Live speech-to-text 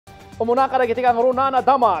Umuna ka nagiti kang runa na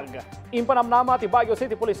damag. Impanamnama ti Baguio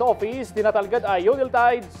City Police Office tinatalged ay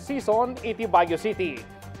yuletide season iti Baguio City.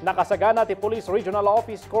 Nakasagana ti Police Regional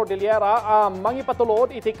Office Cordillera ang mangipatulod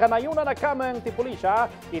iti kanayun na kameng ti pulisya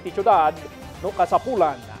iti syudad no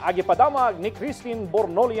kasapulan. Agi padamag ni Christine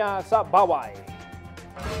Bornolia sa Baway.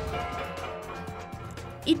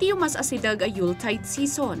 Iti mas asidag ay yuletide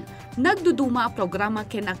season. Nagduduma a programa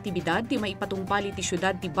ken aktibidad ti maipatungpali ti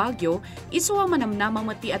syudad ti Baguio isuwa manamnama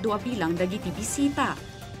mati adu bilang dagiti bisita.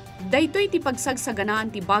 Daytoy ti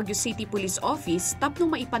pagsagsaganahan ti Baguio City Police Office tapno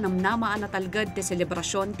maipanamnama a natalged ti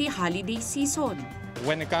selebrasyon ti holiday season.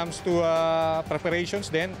 When it comes to preparations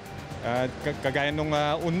then, kagaya nung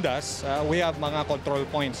undas, we have mga control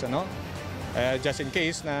points, just in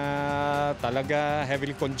case na talaga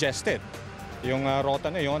heavily congested yung rota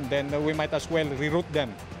na yon, then we might as well reroute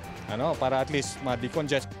them para at least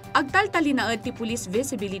ma-decongest. Agtaltalinaed ti police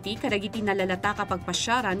visibility kadagiti nalalata kapag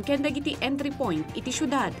pasyaran ken dagiti entry point iti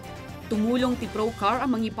syudad. Tumulong ti Procar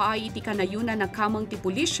ang mangipaay iti kanayunan na kameng ti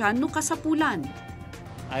pulisya no kasapulan.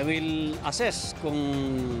 I will assess kung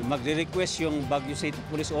magre-request yung Baguio City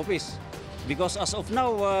Police Office because as of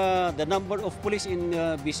now the number of police in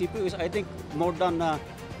BCPO is I think more than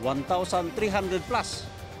 1,300 plus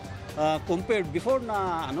compared before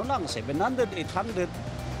na 700, 800.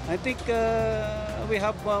 I think we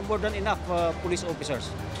have more than enough police officers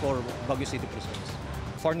for Baguio City Police Office.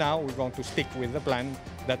 For now, we're going to stick with the plan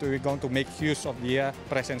that we're going to make use of the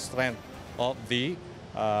present strength of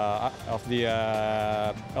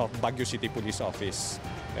Baguio City Police Office.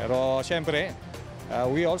 Pero siyempre,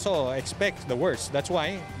 we also expect the worst. That's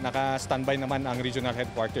why naka-standby naman ang regional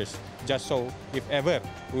headquarters just so if ever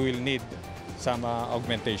we will need some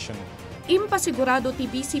augmentation. Impasigurado ti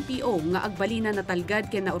BCPO nga agbalina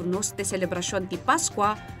natalged ken naurnos ti selebrasyon ti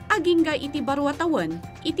Paskwa agingga iti Baruatawan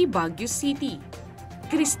iti Baguio City.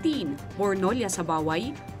 Christine Bornolia sa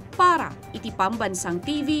Baway para iti Pambansang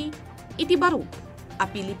TV iti Baru a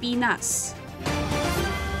Pilipinas.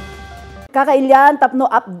 Kakailyan tapno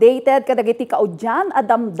updated kadagiti kaudyan a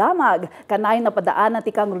damdamag kanay napadaan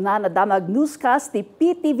ti kangruna na damag newscast ti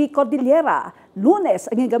PTV Cordillera Lunes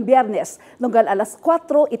hanggang Biyernes nunggal alas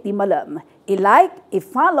 4 iti malam. I-like,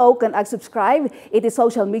 i-follow kan ag-subscribe iti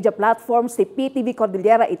social media platforms ti PTV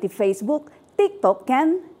Cordillera iti Facebook, TikTok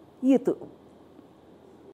ken YouTube.